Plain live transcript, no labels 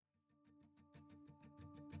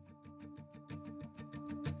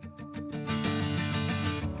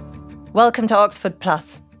Welcome to Oxford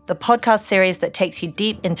Plus, the podcast series that takes you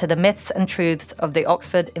deep into the myths and truths of the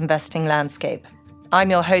Oxford investing landscape.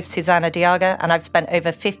 I'm your host, Susanna Diaga, and I've spent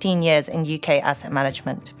over 15 years in UK asset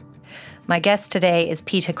management. My guest today is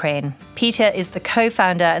Peter Crane. Peter is the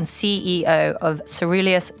co-founder and CEO of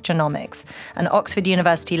Ceruleus Genomics, an Oxford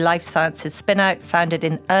University life sciences spin-out founded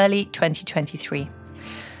in early 2023.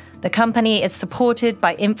 The company is supported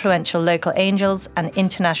by influential local angels and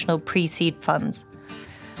international pre-seed funds.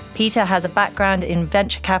 Peter has a background in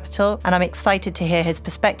venture capital, and I'm excited to hear his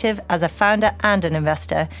perspective as a founder and an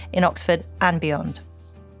investor in Oxford and beyond.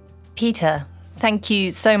 Peter, thank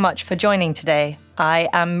you so much for joining today. I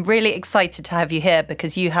am really excited to have you here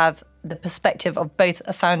because you have the perspective of both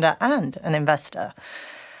a founder and an investor.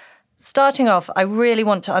 Starting off, I really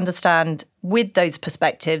want to understand, with those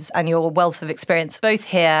perspectives and your wealth of experience, both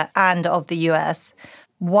here and of the US,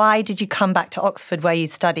 why did you come back to Oxford where you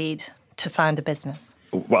studied to found a business?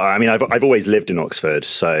 Well, I mean, I've always lived in Oxford,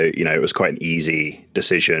 so, it was quite an easy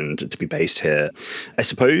decision to be based here. I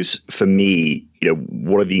suppose for me,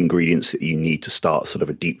 what are the ingredients that you need to start sort of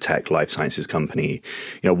a deep tech life sciences company?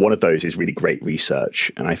 One of those is really great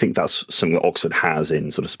research. And I think that's something that Oxford has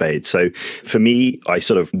in sort of spades. So for me, I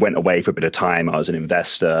sort of went away for a bit of time. I was an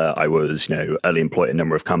investor. I was, early employed in a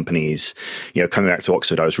number of companies. Coming back to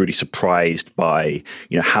Oxford, I was really surprised by,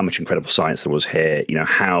 how much incredible science there was here,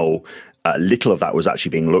 how little of that was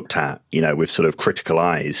actually being looked at, with sort of critical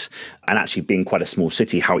eyes, and actually being quite a small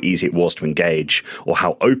city, how easy it was to engage, or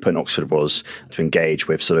how open Oxford was to engage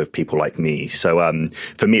with sort of people like me. So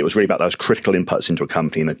for me, it was really about those critical inputs into a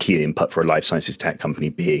company, and the key input for a life sciences tech company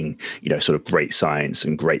being, sort of great science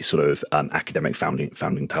and great sort of academic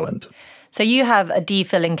founding talent. So you have a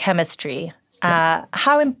DPhil in chemistry.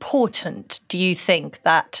 How important do you think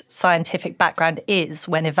that scientific background is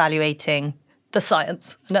when evaluating the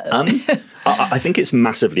science? No. I think it's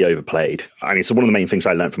massively overplayed. I mean, so one of the main things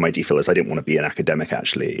I learned from my DPhil is I didn't want to be an academic,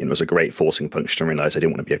 actually. And it was a great forcing function to realize I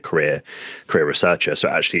didn't want to be a career researcher. So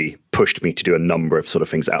it actually pushed me to do a number of sort of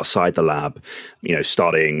things outside the lab,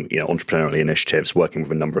 starting, entrepreneurial initiatives, working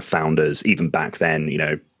with a number of founders, even back then,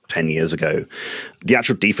 10 years ago. The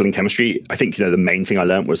actual DPhil in chemistry, I think, the main thing I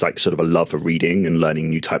learned was like sort of a love for reading and learning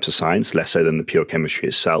new types of science, less so than the pure chemistry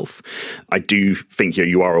itself. I do think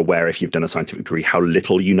you are aware, if you've done a scientific degree, how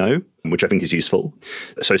little you know, which I think is useful.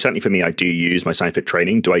 So certainly for me, I do use my scientific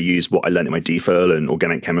training. Do I use what I learned in my DPhil and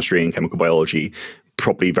organic chemistry and chemical biology?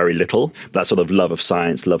 Probably very little. That sort of love of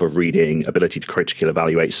science, love of reading, ability to critically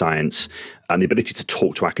evaluate science, and the ability to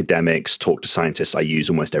talk to academics, talk to scientists, I use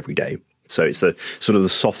almost every day. So it's the sort of the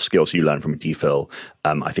soft skills you learn from a DPhil,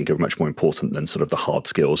 I think, are much more important than sort of the hard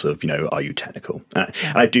skills of, are you technical? And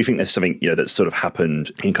I do think there's something, that's sort of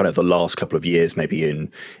happened in kind of the last couple of years, maybe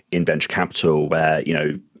in venture capital, where,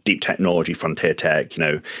 deep technology, frontier tech,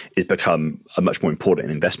 it's become a much more important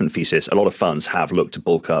investment thesis. A lot of funds have looked to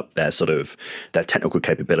bulk up their technical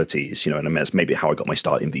capabilities, and I mean, that's maybe how I got my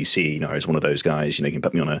start in VC. I was one of those guys, you can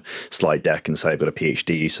put me on a slide deck and say I've got a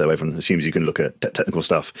PhD, so everyone assumes you can look at technical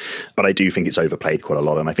stuff. But I do think it's overplayed quite a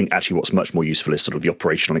lot. And I think actually what's much more useful is sort of the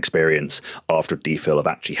operational experience after a DPhil of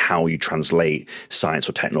actually how you translate science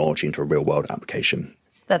or technology into a real world application.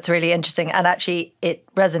 That's really interesting. And actually, it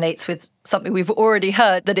resonates with something we've already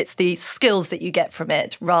heard, that it's the skills that you get from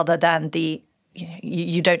it rather than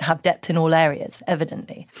you don't have depth in all areas,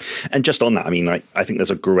 evidently. And just on that, I mean, I think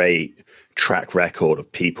there's a great track record of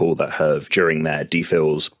people that have, during their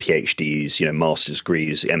DPhils, PhDs, master's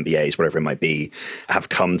degrees, MBAs, whatever it might be, have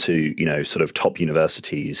come to, sort of top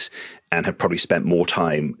universities and have probably spent more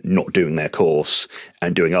time not doing their course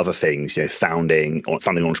and doing other things, founding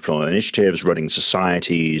entrepreneurial initiatives, running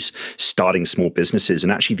societies, starting small businesses.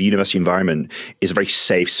 And actually the university environment is a very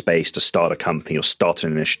safe space to start a company or start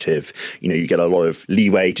an initiative. You get a lot of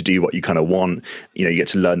leeway to do what you kind of want. You get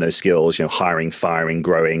to learn those skills, hiring, firing,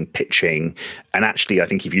 growing, pitching. And actually, I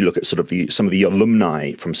think if you look at sort of some of the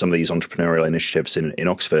alumni from some of these entrepreneurial initiatives in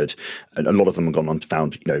Oxford, a lot of them have gone on to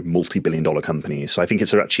found, multi-billion-dollar companies. So I think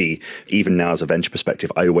it's actually, even now as a venture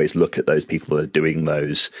perspective, I always look at those people that are doing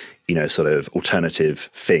those, sort of alternative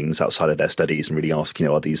things outside of their studies and really ask,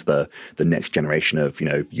 are these the next generation of,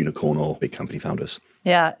 unicorn or big company founders?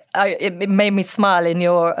 Yeah, it made me smile in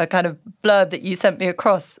your kind of blurb that you sent me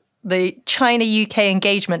across. The China-UK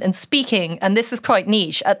engagement and speaking, and this is quite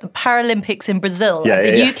niche, at the Paralympics in Brazil, at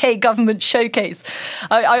the UK government showcase.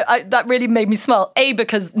 That really made me smile.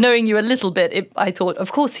 Because knowing you a little bit, I thought,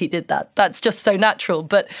 of course he did that. That's just so natural.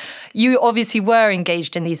 But you obviously were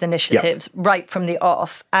engaged in these initiatives right from the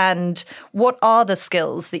off. And what are the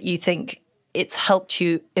skills that you think it's helped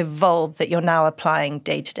you evolve that you're now applying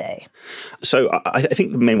day to day? So I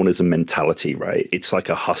think the main one is a mentality, right? It's like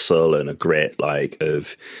a hustle and a grit, like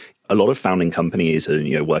of a lot of founding companies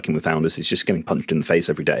and, working with founders is just getting punched in the face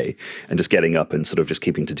every day and just getting up and sort of just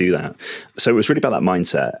keeping to do that. So it was really about that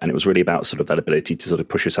mindset, and it was really about sort of that ability to sort of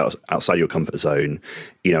push yourself outside your comfort zone,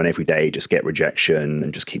 and every day just get rejection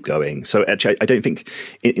and just keep going. So actually, I don't think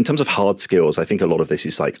in terms of hard skills, I think a lot of this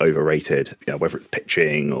is like overrated, whether it's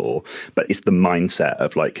pitching but it's the mindset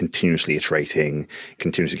of like continuously iterating,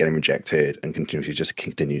 continuously getting rejected, and continuously just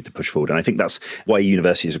continue to push forward. And I think that's why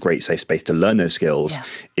university is a great safe space to learn those skills,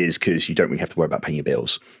 is because you don't really have to worry about paying your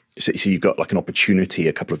bills. So you've got like an opportunity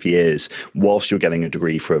a couple of years whilst you're getting a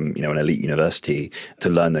degree from, an elite university to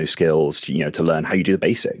learn those skills, to learn how you do the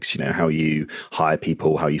basics, how you hire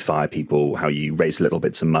people, how you fire people, how you raise little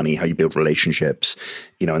bits of money, how you build relationships,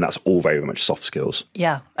 and that's all very much soft skills.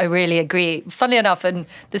 Yeah, I really agree. Funnily enough, and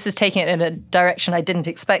this is taking it in a direction I didn't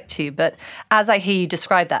expect to, but as I hear you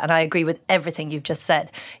describe that, and I agree with everything you've just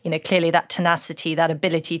said, clearly that tenacity, that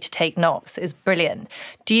ability to take knocks is brilliant.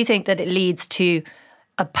 Do you think that it leads to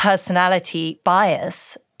a personality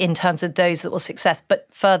bias in terms of those that will success? But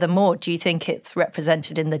furthermore, do you think it's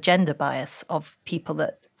represented in the gender bias of people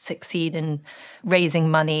that succeed in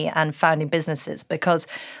raising money and founding businesses? Because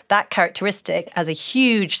that characteristic, as a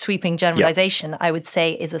huge sweeping generalization, I would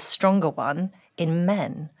say is a stronger one in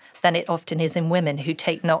men than it often is in women who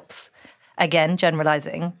take knocks, again,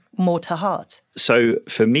 generalizing, more to heart. So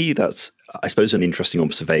for me, that's, I suppose, an interesting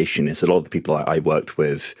observation is that a lot of the people I worked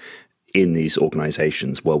with in these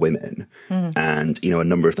organizations were women. And, a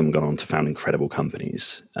number of them have gone on to found incredible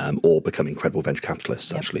companies or become incredible venture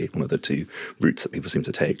capitalists, actually, one of the two routes that people seem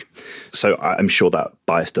to take. So I'm sure that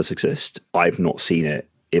bias does exist. I've not seen it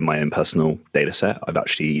in my own personal data set. I've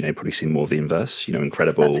actually, probably seen more of the inverse,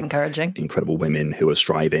 incredible, that's encouraging, incredible women who are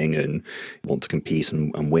striving and want to compete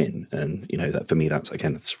and win. And, that for me, that's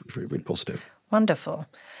really, really positive. Wonderful.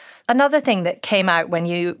 Another thing that came out when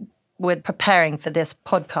you were preparing for this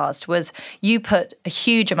podcast was you put a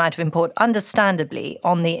huge amount of import, understandably,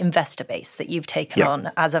 on the investor base that you've taken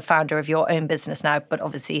on as a founder of your own business now, but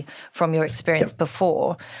obviously from your experience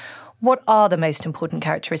before. What are the most important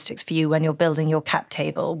characteristics for you when you're building your cap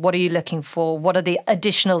table? What are you looking for? What are the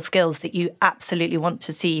additional skills that you absolutely want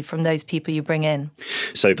to see from those people you bring in?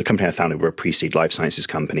 So the company I founded, we're a pre-seed life sciences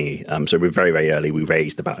company. So we're very, very early. We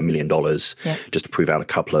raised about $1 million just to prove out a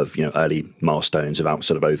couple of early milestones without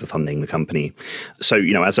sort of overfunding the company. So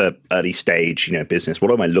as a early stage business, what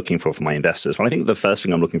am I looking for my investors? Well, I think the first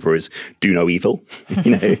thing I'm looking for is do no evil,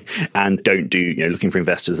 and don't do looking for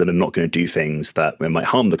investors that are not going to do things that might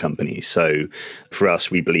harm the company. So for us,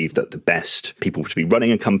 we believe that the best people to be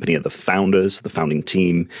running a company are the founders, the founding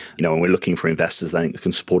team, and we're looking for investors that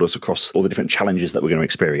can support us across all the different challenges that we're going to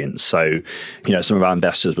experience. So, some of our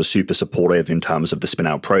investors were super supportive in terms of the spin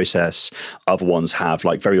out process. Other ones have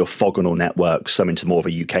like very orthogonal networks, some into more of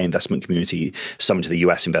a UK investment community, some into the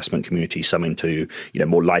US investment community, some into,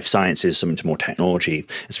 more life sciences, some into more technology.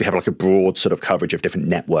 And so we have like a broad sort of coverage of different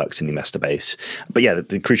networks in the investor base. But yeah,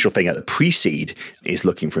 the crucial thing at the pre-seed is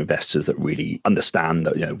looking for investors that really understand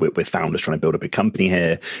that we're founders trying to build a big company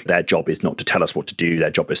here. Their job is not to tell us what to do.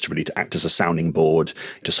 Their job is to really to act as a sounding board,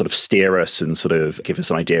 to sort of steer us and sort of give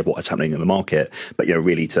us an idea of what's happening in the market, but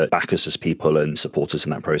really to back us as people and support us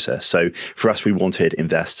in that process. So for us, we wanted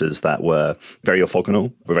investors that were very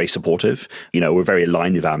orthogonal, were very supportive. We're very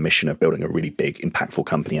aligned with our mission of building a really big, impactful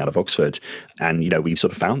company out of Oxford. And we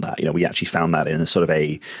sort of found that. We actually found that in a sort of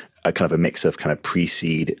a kind of a mix of kind of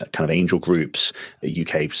pre-seed kind of angel groups, a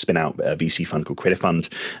UK spin-out VC fund called Credit Fund,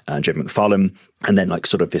 Jim McFarlane, and then like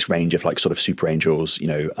sort of this range of like sort of super angels,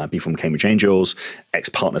 people from Cambridge Angels,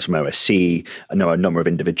 ex-partners from OSC. I know a number of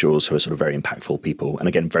individuals who are sort of very impactful people, and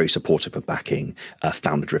again, very supportive of backing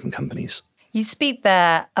founder-driven companies. You speak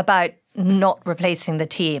there about not replacing the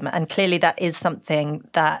team, and clearly that is something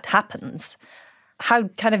that happens. How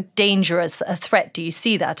kind of dangerous a threat do you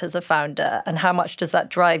see that as a founder, and how much does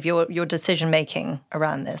that drive your decision-making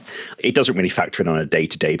around this? It doesn't really factor in on a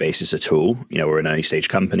day-to-day basis at all. We're an early-stage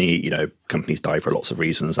company. Companies die for lots of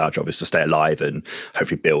reasons. Our job is to stay alive and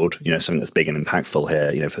hopefully build, something that's big and impactful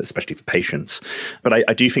here, especially for patients. But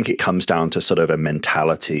I do think it comes down to sort of a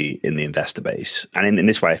mentality in the investor base. And in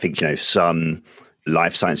this way, I think, some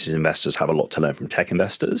life sciences investors have a lot to learn from tech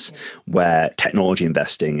investors, where technology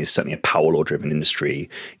investing is certainly a power law driven industry.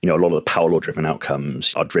 A lot of the power law driven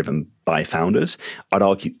outcomes are driven by founders. I'd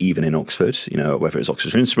argue even in Oxford, whether it's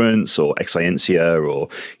Oxford Instruments or Exscientia or,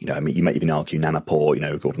 you might even argue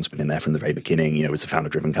Nanopore, Gordon's been in there from the very beginning, it's a founder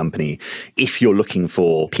driven company. If you're looking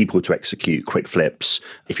for people to execute quick flips,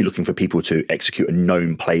 if you're looking for people to execute a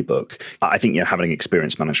known playbook, I think having an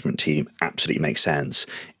experienced management team absolutely makes sense.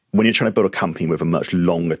 When you're trying to build a company with a much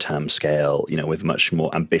longer term scale, with a much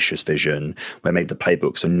more ambitious vision, where maybe the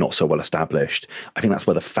playbooks are not so well established, I think that's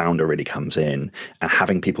where the founder really comes in. And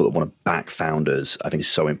having people that want to back founders, I think is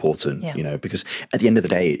so important, because at the end of the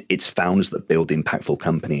day, it's founders that build impactful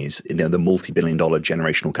companies, the multi-billion-dollar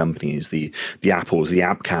generational companies, the Apples, the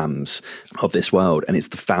Abcams of this world. And it's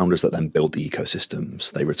the founders that then build the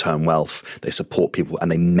ecosystems. They return wealth, they support people,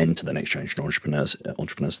 and they mentor the next generation of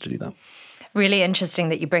entrepreneurs to do that. Really interesting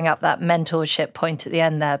that you bring up that mentorship point at the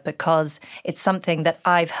end there, because it's something that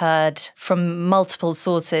I've heard from multiple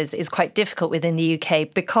sources is quite difficult within the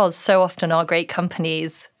UK, because so often our great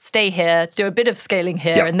companies stay here, do a bit of scaling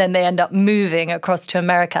here, and then they end up moving across to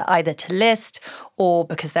America, either to list or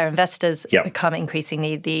because their investors become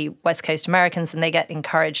increasingly the West Coast Americans and they get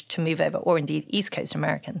encouraged to move over, or indeed East Coast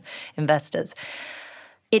American investors.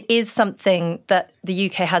 It is something that the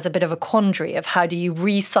UK has a bit of a quandary of how do you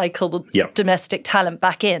recycle domestic talent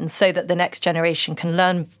back in so that the next generation can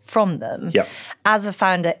learn from them. As a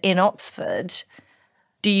founder in Oxford,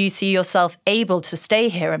 do you see yourself able to stay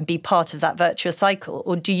here and be part of that virtuous cycle?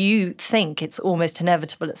 Or do you think it's almost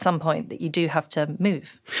inevitable at some point that you do have to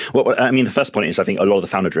move? Well, I mean, the first point is I think a lot of the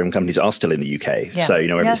founder-driven companies are still in the UK. So,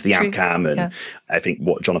 whether it's the Amcam, and I think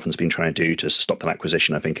what Jonathan's been trying to do to stop that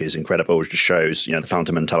acquisition, I think is incredible. It just shows, the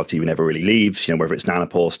founder mentality never really leaves. Whether it's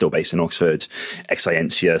Nanopore, still based in Oxford,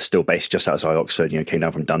 Exscientia, still based just outside Oxford, came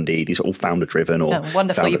down from Dundee. These are all founder-driven. Or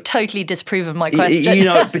wonderful. You've totally disproven my question.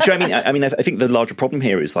 But I think the larger problem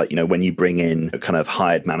here is when you bring in a kind of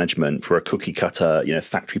hired management for a cookie cutter,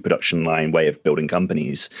 factory production line way of building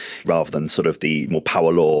companies, rather than sort of the more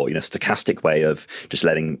power law, stochastic way of just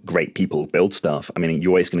letting great people build stuff. I mean,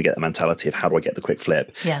 you're always going to get the mentality of how do I get the quick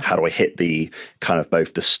flip? How do I hit the kind of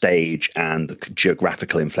both the stage and the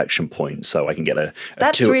geographical inflection point so I can get a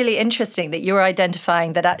That's really interesting that you're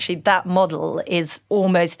identifying that actually that model is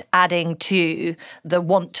almost adding to the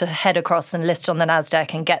want to head across and list on the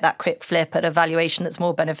NASDAQ and get that quick flip at a valuation that's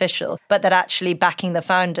more beneficial, but that actually backing the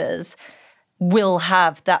founders will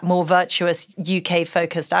have that more virtuous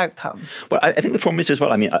UK-focused outcome. Well, I think the problem is as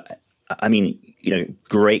well, I mean,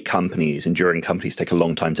 great companies, enduring companies take a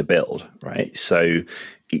long time to build, right? So,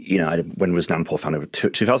 when was Nanopore founded?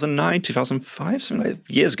 2009, 2005, something like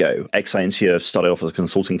that, years ago. Exscientia started off as a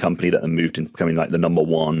consulting company that then moved into becoming like the number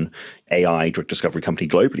one AI drug discovery company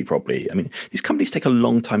globally, probably. I mean, these companies take a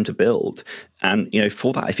long time to build. And,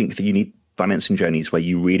 for that, I think that you need financing journeys where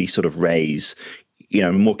you really sort of raise, a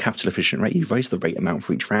more capital efficient rate. You raise the rate amount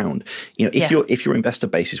for each round. If your investor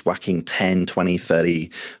base is whacking 10, 20, 30,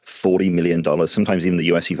 $40 million, sometimes even the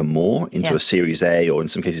US even more, into a Series A or in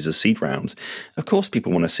some cases a seed round, of course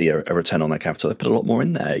people want to see a return on their capital. They put a lot more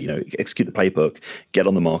in there, execute the playbook, get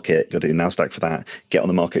on the market, go to NASDAQ for that, get on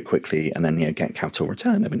the market quickly, and then get capital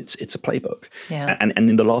return. I mean, it's a playbook. And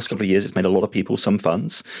in the last couple of years, it's made a lot of people, some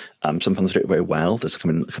funds do it very well. There's a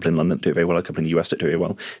couple in London that do it very well, a couple in the US that do it very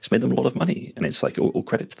well. It's made them a lot of money. And it's like, all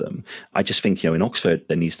credit to them. I just think, in Oxford,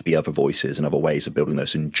 there needs to be other voices and other ways of building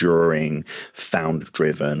those enduring,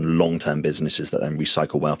 founder-driven, long-term businesses that then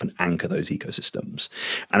recycle wealth and anchor those ecosystems.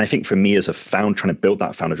 And I think for me as a founder, trying to build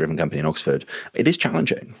that founder-driven company in Oxford, it is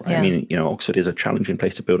challenging, right? I mean, Oxford is a challenging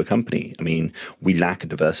place to build a company. I mean, we lack a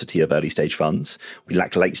diversity of early-stage funds. We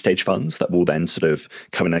lack late-stage funds that will then sort of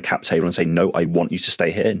come in a cap table and say, no, I want you to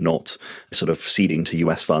stay here, not sort of ceding to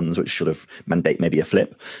US funds, which sort of mandate maybe a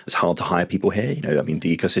flip. It's hard to hire people here.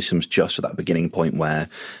 The ecosystem's just at that beginning point where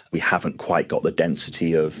we haven't quite got the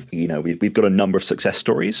density of, we've got a number of success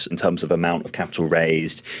stories in terms of amount of capital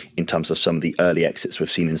raised, in terms of some of the early exits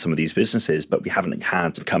we've seen in some of these businesses, but we haven't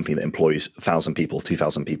had a company that employs 1,000 people,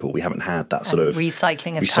 2,000 people. We haven't had that sort of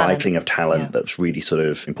recycling of talent that's really sort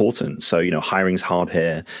of important. So, hiring's hard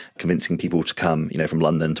here. Convincing people to come, from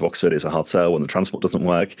London to Oxford is a hard sell when the transport doesn't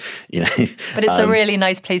work, But it's a really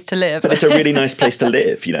nice place to live. But it's a really nice place to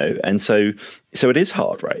live, and so it is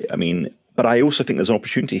hard, right? I mean, but I also think there's an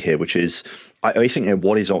opportunity here, which is, I think,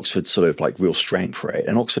 what is Oxford's sort of like real strength, right?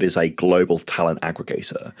 And Oxford is a global talent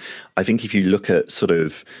aggregator. I think if you look at sort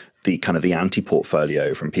of the kind of the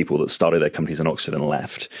anti-portfolio from people that started their companies in Oxford and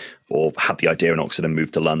left, or had the idea in Oxford and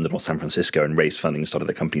moved to London or San Francisco and raised funding and started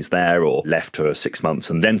their companies there, or left for 6 months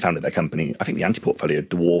and then founded their company. I think the anti-portfolio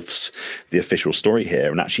dwarfs the official story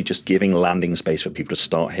here, and actually just giving landing space for people to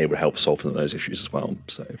start here would help solve some of those issues as well.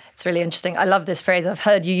 So it's really interesting. I love this phrase. I've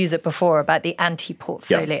heard you use it before about the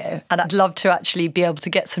anti-portfolio, and I'd love to actually be able to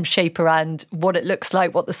get some shape around what it looks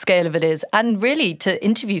like, what the scale of it is, and really to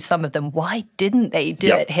interview some of them. Why didn't they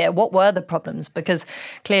do it here? What were the problems? Because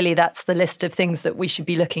clearly that's the list of things that we should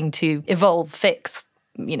be looking to evolve, fix,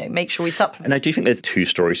 make sure we supplement. And I do think there's two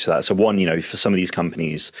stories to that. So one, for some of these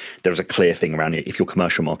companies, there's a clear thing around it. If your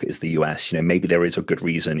commercial market is the US, maybe there is a good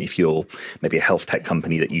reason. If you're maybe a health tech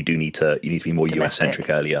company, that you need to be more US centric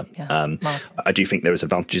earlier. Yeah. I do think there is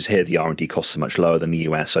advantages here. The R&D costs are much lower than the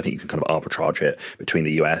US. So I think you can kind of arbitrage it between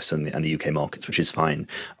the US and the UK markets, which is fine.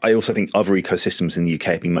 I also think other ecosystems in the UK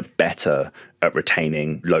have been much better at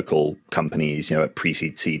retaining local companies, at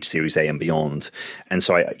pre-seed, seed, Series A and beyond. And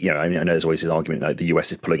so I know there's always this argument that the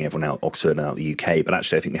US is pulling everyone out, Oxford and out the UK, but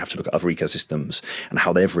actually I think we have to look at other ecosystems and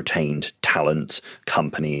how they've retained talent,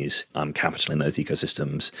 companies, capital in those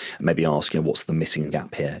ecosystems, and maybe ask, what's the missing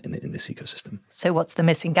gap here in this ecosystem? So what's the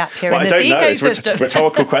missing gap here in this ecosystem? It's a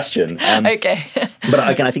rhetorical question. Okay. But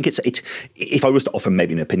again, I think it's if I was to offer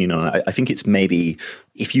maybe an opinion on it, I think it's maybe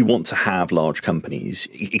if you want to have large companies,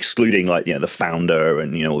 excluding the founder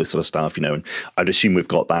and all this sort of stuff, and I'd assume we've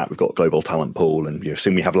got that. We've got global talent pool, and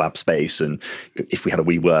assume we have lab space. And if we had a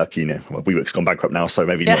WeWork, WeWork's gone bankrupt now, so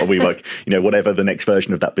maybe not a WeWork. Whatever the next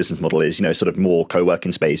version of that business model is, sort of more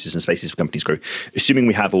co-working spaces and spaces for companies to grow. Assuming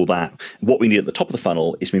we have all that, what we need at the top of the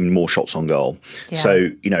funnel is maybe more shots on goal. Yeah. So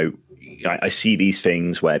I see these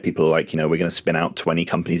things where people are like, we're going to spin out 20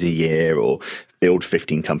 companies a year or build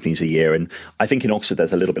 15 companies a year. And I think in Oxford,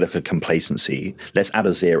 there's a little bit of a complacency. Let's add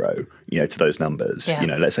a zero, to those numbers. Yeah.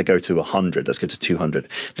 Let's say go to 100, let's go to 200.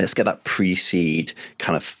 Let's get that pre-seed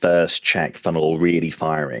kind of first check funnel really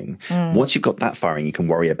firing. Once you've got that firing, you can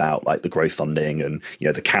worry about the growth funding and,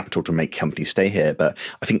 the capital to make companies stay here. But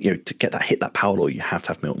I think, to get that, hit that power law, you have to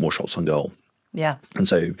have more shots on goal. Yeah. And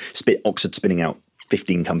so Oxford spinning out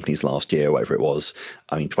 15 companies last year, whatever it was,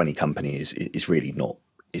 20 companies is really not,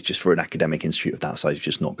 it's just for an academic institute of that size, it's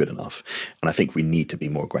just not good enough. And I think we need to be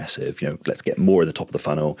more aggressive. Let's get more at the top of the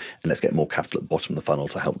funnel and let's get more capital at the bottom of the funnel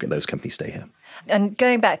to help get those companies stay here. And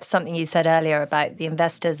going back to something you said earlier about the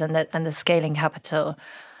investors and the scaling capital,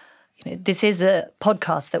 this is a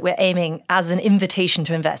podcast that we're aiming as an invitation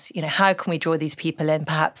to invest. How can we draw these people in,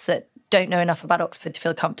 perhaps that don't know enough about Oxford to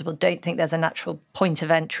feel comfortable, don't think there's a natural point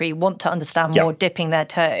of entry, want to understand more, dipping their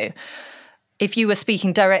toe. If you were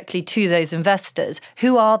speaking directly to those investors,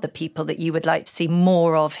 who are the people that you would like to see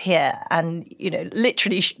more of here? And,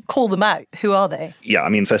 literally call them out. Who are they? Yeah,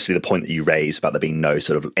 firstly, the point that you raise about there being no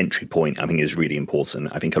sort of entry point, I think is really important.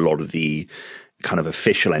 I think a lot of the kind of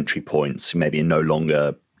official entry points maybe are no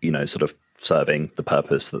longer, sort of serving the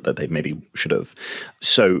purpose that they maybe should have.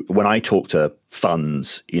 So when I talk to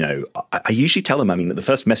funds, I usually tell them, that the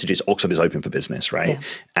first message is Oxford is open for business, right? Yeah.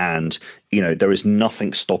 And, there is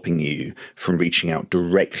nothing stopping you from reaching out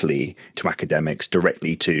directly to academics,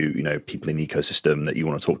 directly to, people in the ecosystem that you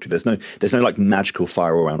want to talk to. There's no magical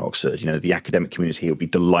firewall around Oxford. The academic community here will be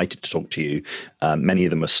delighted to talk to you. Many of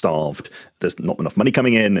them are starved. There's not enough money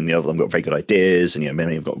coming in, and the other of them got very good ideas, and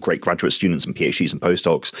many have got great graduate students and PhDs and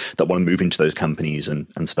postdocs that want to move into those companies and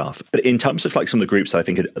stuff. But in terms of some of the groups that I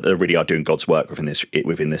think that really are doing God's work within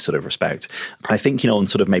this sort of respect, I think on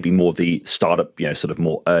sort of maybe more the startup, sort of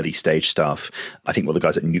more early stage stuff. I think what the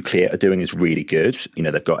guys at Nuclear are doing is really good.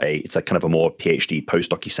 They've got it's kind of a more PhD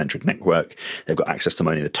postdoc centric network. They've got access to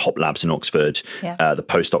many of the top labs in Oxford. Yeah. The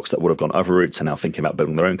postdocs that would have gone other routes are now thinking about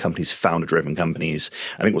building their own companies, founder driven companies.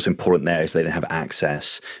 I think what's important there is they then have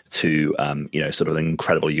access to sort of an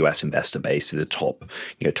incredible US investor base, to the top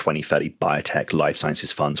 20, 30 biotech, life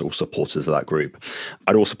sciences funds, all supporters of that group.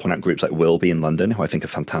 I'd also point out groups like Wilby in London, who I think are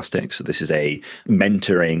fantastic. So this is a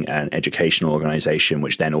mentoring and educational organization,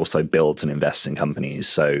 which then also builds and invests in companies.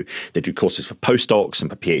 So they do courses for postdocs and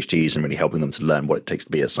for PhDs and really helping them to learn what it takes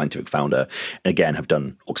to be a scientific founder. And again, have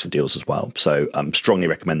done Oxford deals as well. So strongly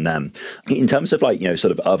recommend them. In terms of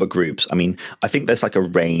sort of other groups, I think there's a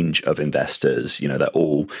range of investors, that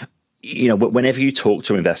all whenever you talk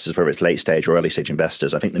to investors, whether it's late stage or early stage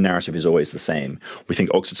investors, I think the narrative is always the same. We think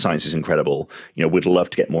Oxford Science is incredible. We'd love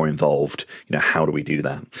to get more involved. How do we do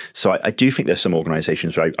that? So I do think there's some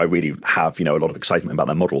organizations where I really have, a lot of excitement about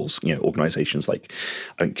their models. Organizations like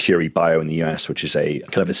Curie Bio in the US, which is a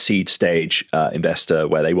kind of a seed stage investor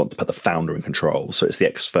where they want to put the founder in control. So it's the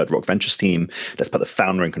Oxford Rock Ventures team. Let's put the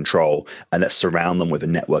founder in control and let's surround them with a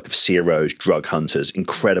network of CROs, drug hunters,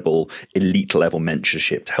 incredible elite level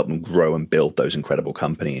mentorship to help them grow and build those incredible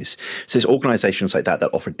companies. So there's organizations like that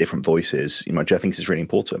offer different voices, which I think is really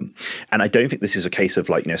important. And I don't think this is a case of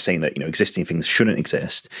saying that, existing things shouldn't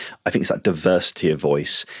exist. I think it's that diversity of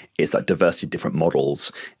voice, it's that diversity of different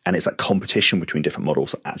models, and it's that competition between different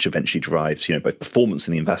models that actually eventually drives, both performance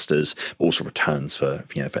in the investors, but also returns for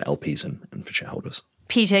LPs and for shareholders.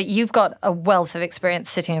 Peter, you've got a wealth of experience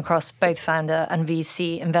sitting across both founder and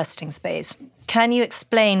VC investing space. Can you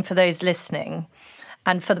explain for those listening,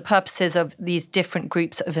 and for the purposes of these different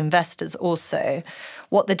groups of investors also,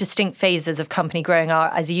 what the distinct phases of company growing are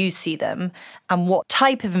as you see them, and what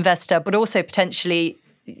type of investor, but also potentially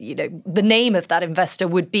the name of that investor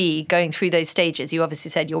would be going through those stages? You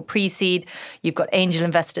obviously said you're pre-seed, you've got angel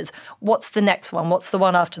investors. What's the next one? What's the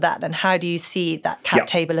one after that? And how do you see that cap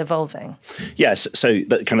table evolving? Yes, so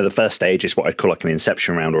the first stage is what I'd call like an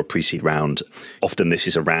inception round or a pre-seed round. Often this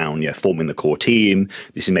is around forming the core team.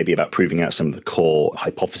 This is maybe about proving out some of the core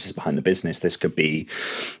hypotheses behind the business. This could be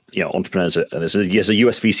entrepreneurs. There's a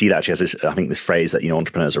US VC that actually has this phrase that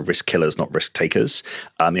entrepreneurs are risk killers, not risk takers.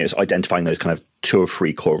 It's identifying those kind of 2 or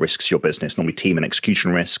 3 core risks to your business, normally team and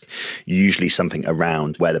execution risk, usually something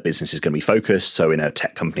around where the business is going to be focused. So in a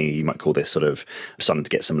tech company, you might call this sort of starting to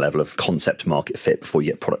get some level of concept market fit before you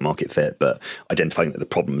get product market fit, but identifying that the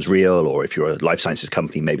problem's real. Or if you're a life sciences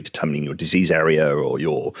company, maybe determining your disease area, or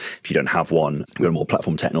if you don't have one, you're more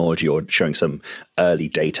platform technology, or showing some early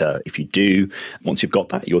data. If you do, once you've got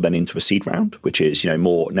that, you're then into a seed round, which is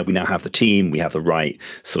more. Now we now have the team, we have the right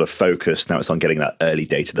sort of focus. Now it's on getting that early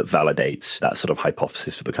data that validates that sort of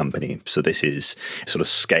hypothesis for the company. So this is sort of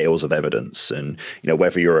scales of evidence, and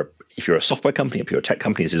whether if you're a software company, if you're a tech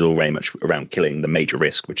company, this is all very much around killing the major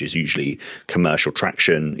risk, which is usually commercial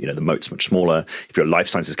traction. The moat's much smaller. If you're a life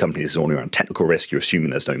sciences company, this is only around technical risk. You're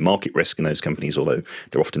assuming there's no market risk in those companies, although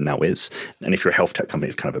there often now is. And if you're a health tech company,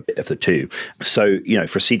 it's kind of a bit of the two. So,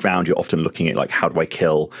 for a seed round, you're often looking at how do I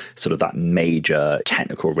kill sort of that major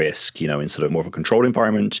technical risk, in sort of more of a controlled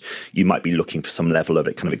environment. You might be looking for some level of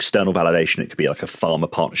kind of external validation. It could be like a pharma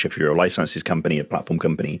partnership if you're a life sciences company, a platform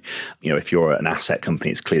company. If you're an asset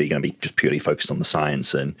company, it's clearly going to be just purely focused on the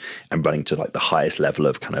science and running to the highest level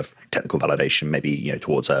of kind of technical validation, maybe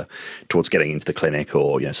towards getting into the clinic,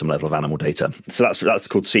 or some level of animal data. So that's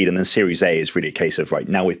called seed. And then Series A is really a case of, right,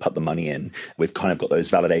 now we've put the money in, we've kind of got those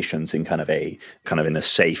validations in kind of in a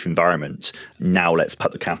safe environment. Now let's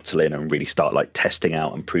put the capital in and really start testing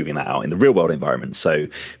out and proving that out in the real world environment. So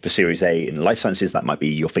for Series A in life sciences, that might be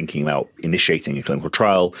you're thinking about initiating a clinical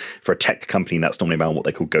trial. For a tech company, that's normally around what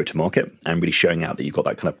they call go to market, and really showing out that you've got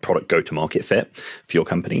that kind of product go to market fit for your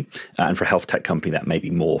company. And for a health tech company, that may be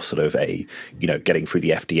more sort of a getting through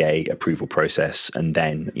the FDA approval process, and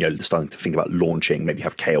then starting to think about launching, maybe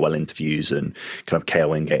have KOL interviews and kind of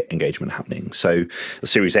KOL engagement happening. So the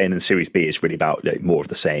Series A and then Series B is really about more of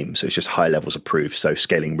the same. So it's just high levels of proof. So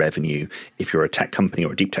scaling revenue if you're a tech company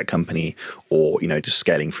or a deep tech company, or just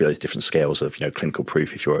scaling through those different scales of clinical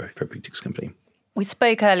proof if you're a therapeutics company. We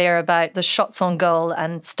spoke earlier about the shots on goal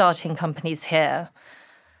and starting companies here.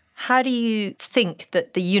 How do you think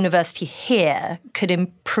that the university here could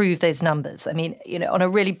improve those numbers? I mean, on a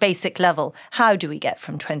really basic level, how do we get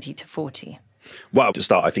from 20 to 40? Well, to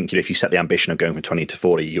start, I think if you set the ambition of going from 20 to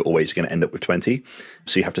 40, you're always going to end up with 20.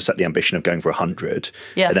 So you have to set the ambition of going for 100,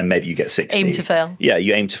 and then maybe you get 60. Aim to fail. Yeah,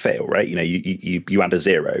 you aim to fail, right? You add a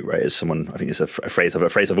 0, right? As someone, I think it's a phrase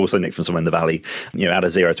I've also nicked from someone in the Valley. Add a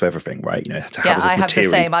 0 to everything, right? To have I have the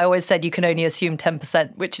same. I always said you can only assume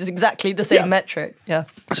 10%, which is exactly the same metric. Yeah.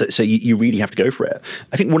 So you really have to go for it.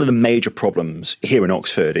 I think one of the major problems here in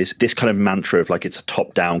Oxford is this kind of mantra of it's a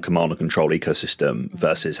top-down command and control ecosystem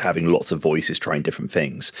versus having lots of voices trying different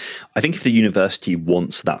things. I think if the university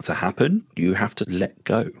wants that to happen, you have to let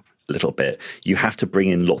go a little bit. You have to bring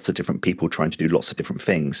in lots of different people trying to do lots of different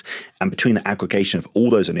things. And between the aggregation of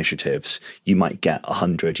all those initiatives, you might get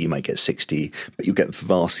 100, you might get 60, but you get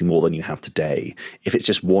vastly more than you have today. If it's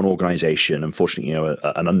just one organization, unfortunately,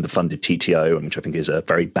 an underfunded TTO, which I think is a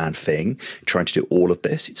very bad thing, trying to do all of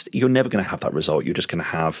this, you're never going to have that result. You're just going to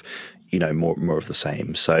have more of the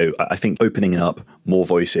same. So I think opening up more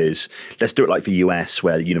voices, let's do it like the US,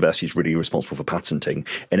 where the university is really responsible for patenting,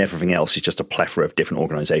 and everything else is just a plethora of different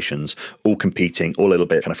organizations, all competing, all a little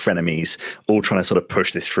bit kind of frenemies, all trying to sort of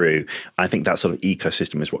push this through. I think that sort of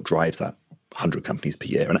ecosystem is what drives that. 100 companies per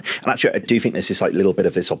year. And actually, I do think there's this little bit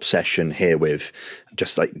of this obsession here with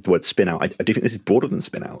just the word spin out. I do think this is broader than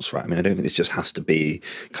spin outs, right? I mean, I don't think this just has to be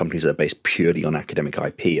companies that are based purely on academic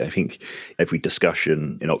IP. I think every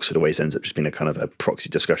discussion in Oxford always ends up just being a kind of a proxy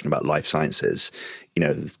discussion about life sciences.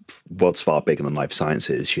 the world's far bigger than life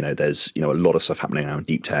sciences. There's, a lot of stuff happening around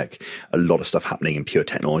deep tech, a lot of stuff happening in pure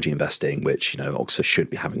technology investing, which, Oxford should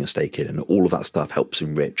be having a stake in. And all of that stuff helps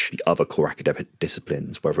enrich the other core academic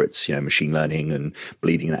disciplines, whether it's, machine learning and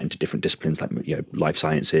bleeding that into different disciplines like, life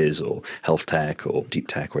sciences or health tech or deep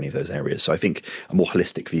tech or any of those areas. So I think a more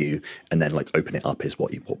holistic view and then open it up is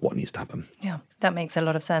what needs to happen. Yeah, that makes a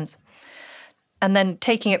lot of sense. And then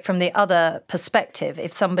taking it from the other perspective,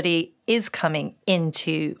 if somebody is coming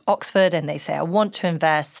into Oxford and they say, I want to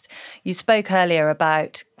invest, you spoke earlier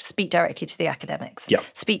about speak directly to the academics,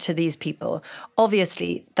 speak to these people.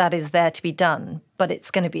 Obviously, that is there to be done, but it's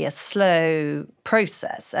going to be a slow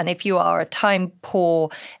process. And if you are a time-poor,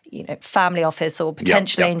 family office or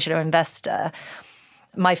potential angel or investor,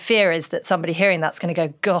 my fear is that somebody hearing that's going to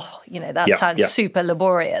go, God, that sounds super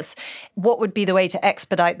laborious. What would be the way to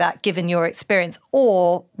expedite that given your experience?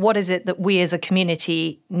 Or what is it that we as a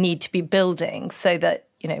community need to be building so that,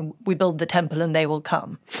 we build the temple and they will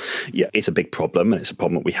come? Yeah, it's a big problem. And it's a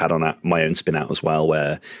problem that we had on my own spin out as well,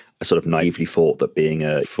 where I sort of naively thought that being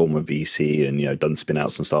a former VC and, done spin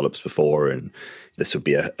outs and startups before, and this would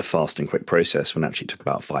be a fast and quick process, when actually it took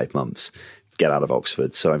about 5 months. Get out of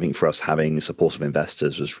Oxford. So I think for us, having supportive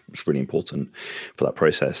investors was really important for that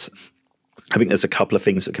process. I think there's a couple of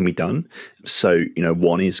things that can be done. So,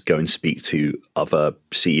 one is go and speak to other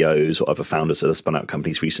CEOs or other founders that have spun out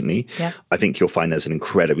companies recently. Yeah. I think you'll find there's an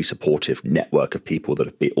incredibly supportive network of people that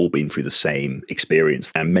have all been through the same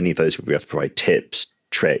experience. And many of those will be able to provide tips,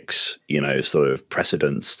 tricks, sort of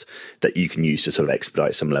precedents that you can use to sort of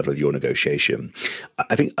expedite some level of your negotiation.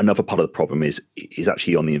 I think another part of the problem is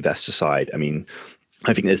actually on the investor side. I mean,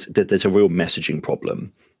 I think there's a real messaging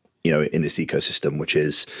problem, in this ecosystem, which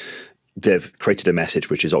is they've created a message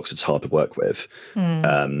which is Oxford's hard to work with.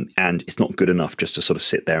 And it's not good enough just to sort of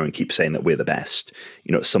sit there and keep saying that we're the best.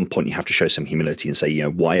 At some point you have to show some humility and say,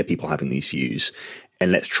 why are people having these views?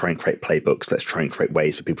 And let's try and create playbooks. Let's try and create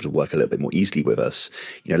ways for people to work a little bit more easily with us.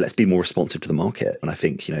 Let's be more responsive to the market. And I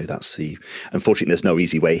think, that's unfortunately, there's no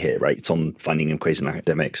easy way here, right? It's on finding and creating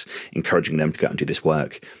academics, encouraging them to go out and do this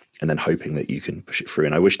work, and then hoping that you can push it through.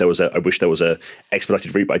 And I wish there was a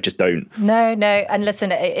expedited route, but I just don't. No. And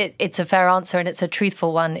listen, it's a fair answer and it's a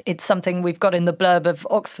truthful one. It's something we've got in the blurb of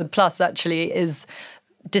Oxford Plus, actually, is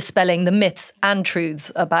dispelling the myths and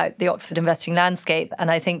truths about the Oxford investing landscape.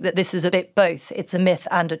 And I think that this is a bit both. It's a myth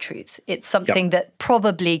and a truth. It's something that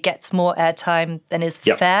probably gets more airtime than is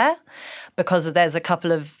fair, because there's a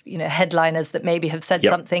couple of headliners that maybe have said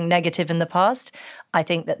something negative in the past. I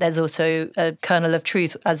think that there's also a kernel of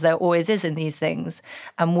truth, as there always is in these things.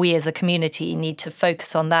 And we as a community need to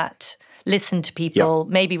focus on that, listen to people,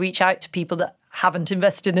 maybe reach out to people that haven't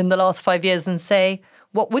invested in the last 5 years and say,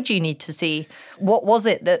 what would you need to see? What was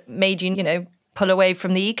it that made you, pull away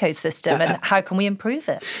from the ecosystem, and how can we improve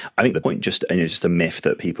it? I think the point just a myth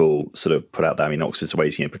that people sort of put out there. I mean, Oxford's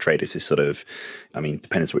always portrayed as this sort of,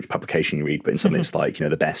 depends on which publication you read, but in some it's like,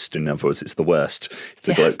 the best, and in other words, it's the worst. It's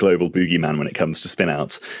the global boogeyman when it comes to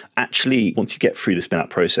spin-outs. Actually, once you get through the spin-out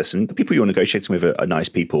process, and the people you're negotiating with are nice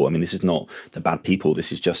people. I mean, this is not the bad people.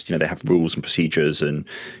 This is just, they have rules and procedures, and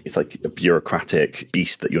it's like a bureaucratic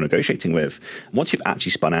beast that you're negotiating with. Once you've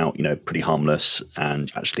actually spun out, pretty harmless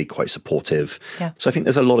and actually quite supportive. Yeah. So I think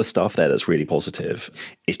there's a lot of stuff there that's really positive.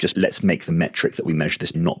 It's just, let's make the metric that we measure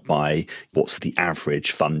this not by what's the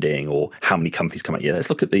average funding or how many companies come out.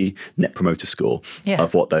 Let's look at the net promoter score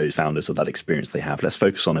of what those founders of that experience they have. Let's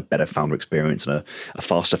focus on a better founder experience and a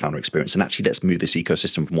faster founder experience. And actually, let's move this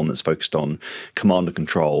ecosystem from one that's focused on command and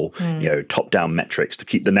control, top-down metrics to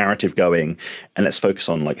keep the narrative going. And let's focus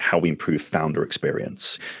on how we improve founder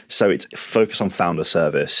experience. So it's focus on founder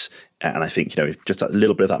service. And I think, just a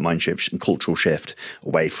little bit of that mind shift and cultural shift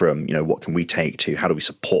away from, what can we take to how do we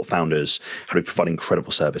support founders, how do we provide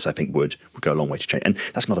incredible service, I think would go a long way to change. And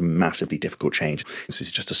that's not a massively difficult change. This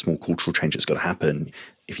is just a small cultural change that's got to happen.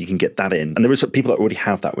 If you can get that in, and there is people that already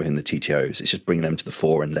have that within the TTOs, it's just bringing them to the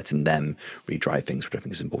fore and letting them really drive things, which I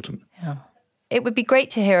think is important. Yeah. It would be great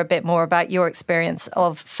to hear a bit more about your experience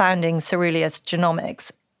of founding Cerullius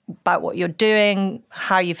Genomics, about what you're doing,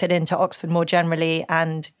 how you fit into Oxford more generally,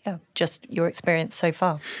 and just your experience so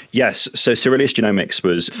far. Yes. So Cerullius Genomics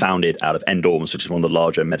was founded out of NDorms, which is one of the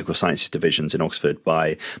larger medical sciences divisions in Oxford,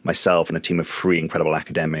 by myself and a team of 3 incredible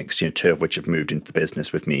academics, 2 of which have moved into the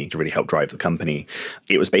business with me to really help drive the company.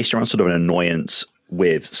 It was based around sort of an annoyance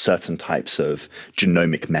with certain types of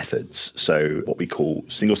genomic methods. So what we call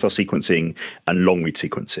single-cell sequencing and long-read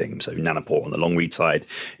sequencing. So Nanopore on the long-read side,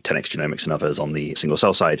 10x Genomics and others on the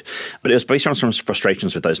single-cell side. But it was based on some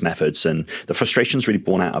frustrations with those methods. And the frustrations really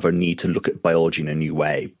born out of a need to look at biology in a new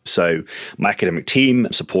way. So my academic team,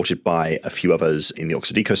 supported by a few others in the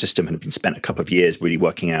Oxford ecosystem, had been spent a couple of years really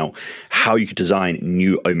working out how you could design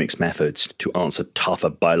new omics methods to answer tougher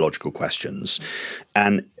biological questions.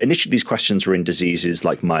 And initially, these questions were in diseases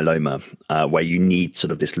like myeloma, where you need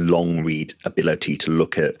sort of this long read ability to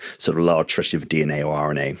look at sort of large stretches of DNA or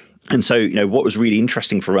RNA. And so, what was really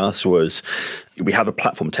interesting for us was we have a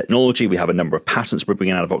platform technology, we have a number of patents we're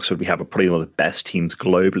bringing out of Oxford, we have probably one of the best teams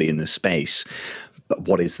globally in this space. But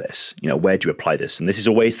what is this? Where do you apply this? And this is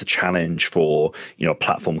always the challenge for, a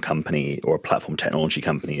platform company or a platform technology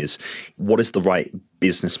company is what is the right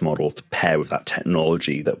business model to pair with that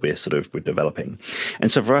technology that we're developing? And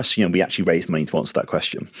so for us, we actually raised money to answer that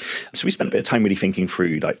question. So we spent a bit of time really thinking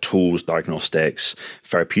through like tools, diagnostics,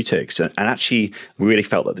 therapeutics. And actually, we really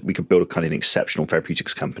felt that we could build a kind of an exceptional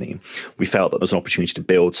therapeutics company. We felt that there was an opportunity to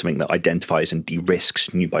build something that identifies and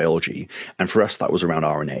de-risks new biology. And for us, that was around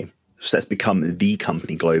RNA. So that's become the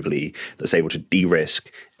company globally that's able to de-risk,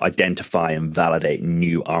 identify and validate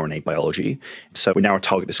new RNA biology. So we're now a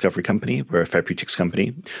target discovery company. We're a therapeutics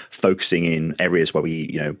company focusing in areas where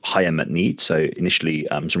we, high unmet need. So initially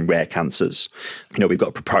some rare cancers. We've got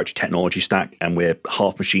a proprietary technology stack and we're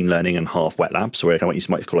half machine learning and half wet lab. So we're kind of what you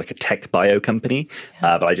might call like a tech bio company.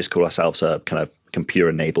 But I just call ourselves a kind of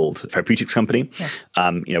computer-enabled therapeutics company.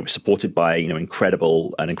 We're supported by an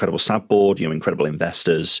incredible SAB board, incredible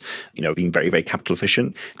investors, being very, very capital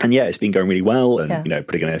efficient. And it's been going really well. And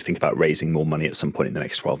probably going to think about raising more money at some point in the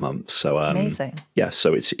next 12 months. So amazing. Yeah,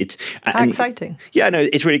 so it's how exciting. Yeah, no,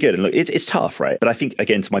 it's really good. And look, it's tough, right? But I think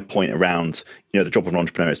again to my point around the job of an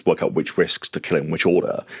entrepreneur is to work out which risks to kill in which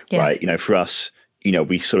order, right? For us,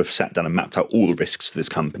 we sort of sat down and mapped out all the risks to this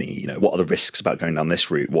company. What are the risks about going down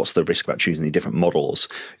this route? What's the risk about choosing the different models?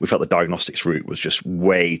 We felt the diagnostics route was just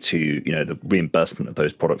way too, the reimbursement of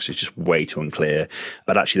those products is just way too unclear.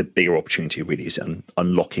 But actually, the bigger opportunity really is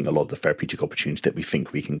unlocking a lot of the therapeutic opportunities that we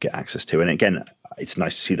think we can get access to. And again, it's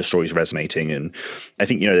nice to see the stories resonating. And I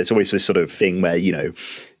think, there's always this sort of thing where,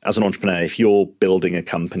 as an entrepreneur, if you're building a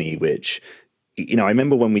company which I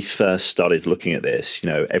remember when we first started looking at this,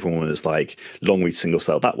 everyone was like, long read single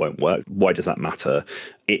cell, that won't work. Why does that matter?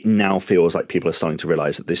 It now feels like people are starting to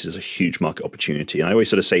realize that this is a huge market opportunity. And I always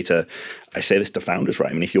sort of say this to founders, right?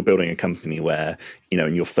 I mean, if you're building a company where,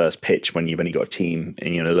 in your first pitch, when you've only got a team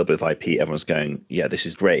and, a little bit of IP, everyone's going, yeah, this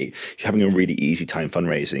is great. If you're having a really easy time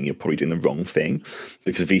fundraising, you're probably doing the wrong thing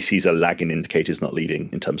because VCs are lagging indicators, not leading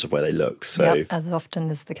in terms of where they look. So as often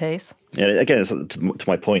is the case. Yeah, again, it's to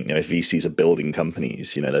my point, if VCs are building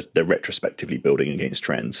companies, they're retrospectively building against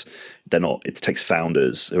trends. They're not, it takes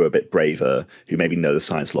founders who are a bit braver, who maybe know the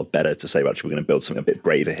science a lot better to say, well, actually, we're going to build something a bit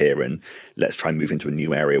braver here and let's try and move into a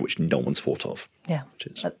new area which no one's thought of. Yeah,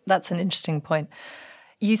 that's an interesting point.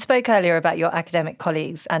 You spoke earlier about your academic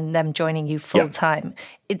colleagues and them joining you full time.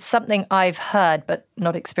 It's something I've heard, but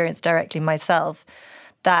not experienced directly myself,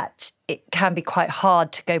 that it can be quite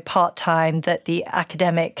hard to go part-time, that the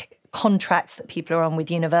academic contracts that people are on with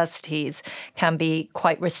universities can be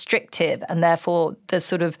quite restrictive, and therefore the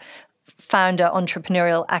sort of founder,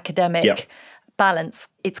 entrepreneurial, academic balance,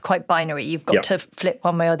 it's quite binary. You've got to flip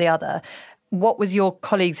one way or the other. What was your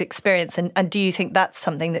colleagues' experience, and do you think that's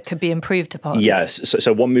something that could be improved upon? Yes.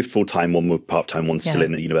 So one moved full-time, one moved part-time, one's still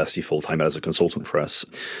in the university full-time as a consultant for us.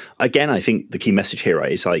 Again, I think the key message here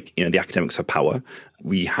is like, the academics have power.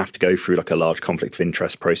 We have to go through like a large conflict of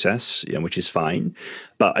interest process, which is fine.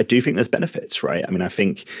 But I do think there's benefits, right? I mean, I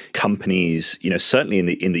think companies, certainly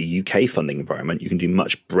in the UK funding environment, you can do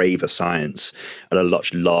much braver science at a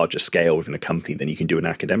much larger scale within a company than you can do in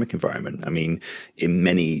an academic environment. I mean, in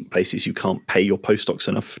many places, you can't pay your postdocs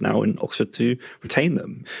enough now in Oxford to retain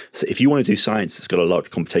them. So if you want to do science that's got a large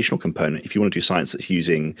computational component, if you want to do science that's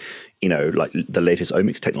using, like the latest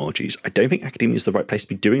omics technologies, I don't think academia is the right place to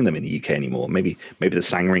be doing them in the UK anymore. Maybe the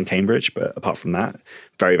Sanger in Cambridge, but apart from that,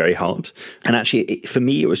 very, very hard. And actually, for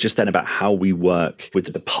me, it was just then about how we work with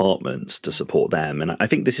the departments to support them. And I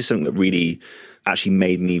think this is something that really actually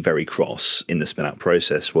made me very cross in the spin-out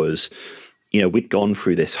process was, we'd gone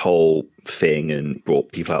through this whole thing and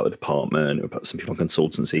brought people out of the department, we put some people on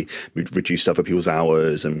consultancy, we'd reduced other people's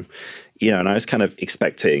hours and, and I was kind of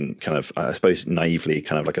expecting kind of, I suppose naively,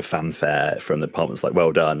 kind of like a fanfare from the departments, like,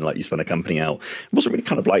 well done, like you spun a company out. It wasn't really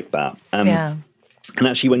kind of like that. And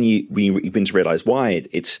actually, when you begin to realize why,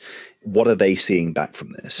 it's what are they seeing back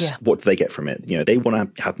from this? Yeah. What do they get from it? They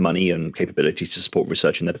want to have money and capability to support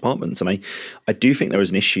research in their departments. And I do think there is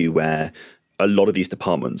an issue where a lot of these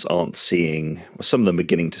departments aren't seeing, well, some of them are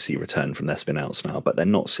beginning to see return from their spin-outs now, but they're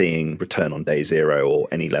not seeing return on day zero or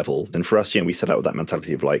any level. And for us, we set out with that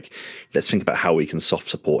mentality of like, let's think about how we can soft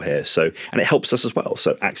support here. So, and it helps us as well.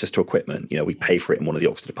 So access to equipment, we pay for it in one of the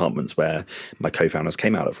Oxford departments where my co-founders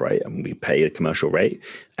came out of, right? And we pay a commercial rate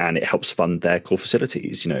and it helps fund their core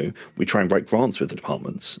facilities. We try and write grants with the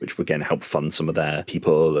departments, which will again help fund some of their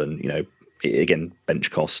people and, again, bench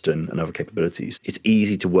cost and other capabilities. It's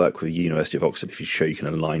easy to work with the University of Oxford if you show you can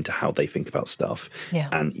align to how they think about stuff. Yeah.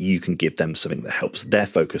 And you can give them something that helps their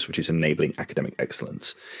focus, which is enabling academic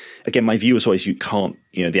excellence. Again, my view is always you can't,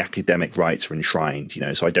 the academic rights are enshrined,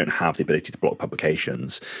 so I don't have the ability to block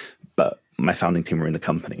publications, but my founding team are in the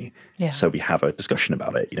company. Yeah. So we have a discussion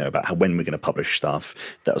about it, about when we're going to publish stuff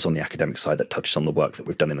that was on the academic side that touches on the work that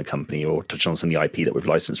we've done in the company or touches on some of the IP that we've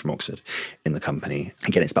licensed from Oxford in the company.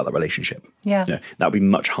 Again, it's about that relationship. Yeah. That would be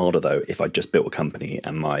much harder, though, if I just built a company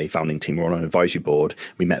and my founding team were on an advisory board.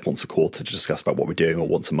 We met once a quarter to discuss about what we're doing or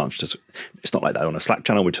once a month. It's not like that on a Slack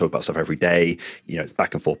channel. We talk about stuff every day. It's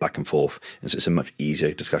back and forth. And so it's a much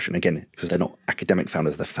easier discussion. Again, because they're not academic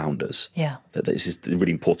founders, they're founders. Yeah. This is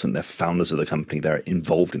really important. They're founders of the company. They're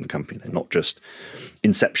involved in the company. They're not just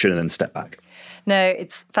inception and then step back. No,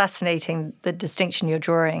 it's fascinating, the distinction you're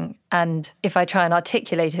drawing. And if I try and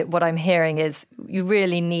articulate it, what I'm hearing is you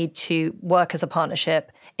really need to work as a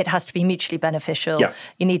partnership. It has to be mutually beneficial. Yeah.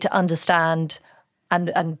 You need to understand,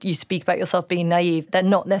 and you speak about yourself being naive, they're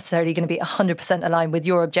not necessarily going to be 100% aligned with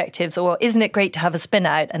your objectives, or isn't it great to have a spin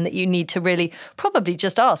out, and that you need to really probably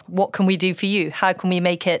just ask, what can we do for you? How can we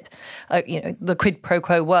make it, the quid pro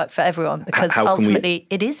quo work for everyone? Because ultimately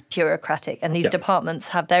it is bureaucratic and these departments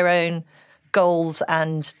have their own goals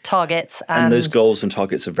and targets. And those goals and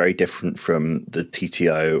targets are very different from the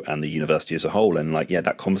TTO and the university as a whole. And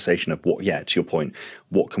that conversation of to your point,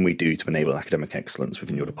 what can we do to enable academic excellence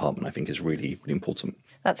within your department, I think is really, really important.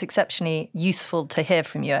 That's exceptionally useful to hear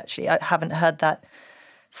from you, actually. I haven't heard that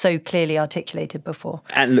so clearly articulated before.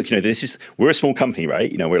 And look, we're a small company,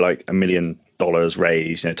 right? We're like $1 million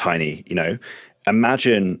raised, tiny,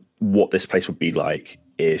 Imagine what this place would be like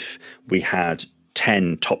if we had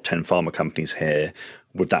top 10 pharma companies here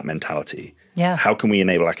with that mentality. Yeah. How can we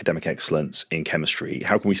enable academic excellence in chemistry?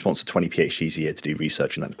 How can we sponsor 20 PhDs a year to do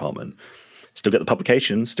research in that department? Still get the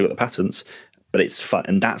publications, still get the patents, but it's fun.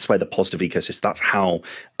 And that's where the positive ecosystem, that's how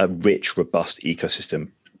a rich, robust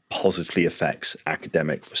ecosystem positively affects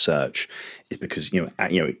academic research, is because,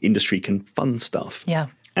 industry can fund stuff. Yeah.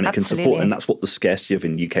 And it Absolutely. can support, and that's what the scarcity of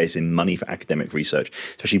in the UK is in money for academic research,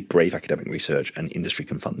 especially brave academic research, and industry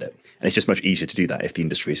can fund it. And it's just much easier to do that if the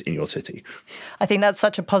industry is in your city. I think that's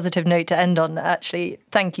such a positive note to end on, actually.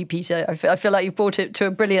 Thank you, Peter. I feel like you brought it to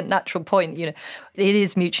a brilliant natural point. It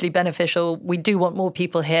is mutually beneficial. We do want more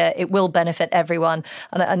people here. It will benefit everyone.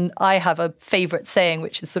 And I have a favourite saying,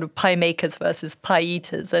 which is sort of pie makers versus pie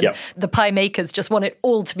eaters. And the pie makers just want it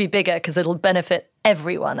all to be bigger because it'll benefit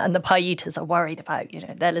everyone, and the pie eaters are worried about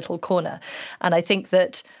their little corner. And I think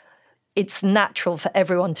that it's natural for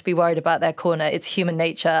everyone to be worried about their corner. It's human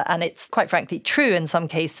nature, and it's quite frankly true in some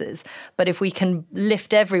cases. But if we can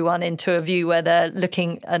lift everyone into a view where they're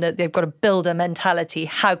looking and they've got a builder mentality,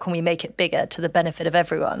 how can we make it bigger to the benefit of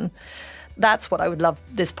everyone? That's what I would love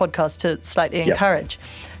this podcast to slightly encourage.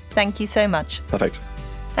 Thank you so much. Perfect.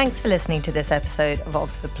 Thanks for listening to this episode of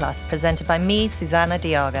Oxford Plus, presented by me, Susanna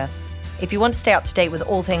Diaga. If you want to stay up to date with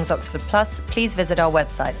all things Oxford Plus, please visit our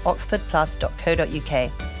website,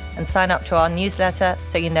 oxfordplus.co.uk, and sign up to our newsletter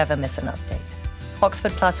so you never miss an update.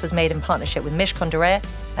 Oxford Plus was made in partnership with Mishcon de Reya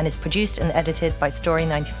and is produced and edited by Story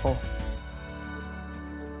 94.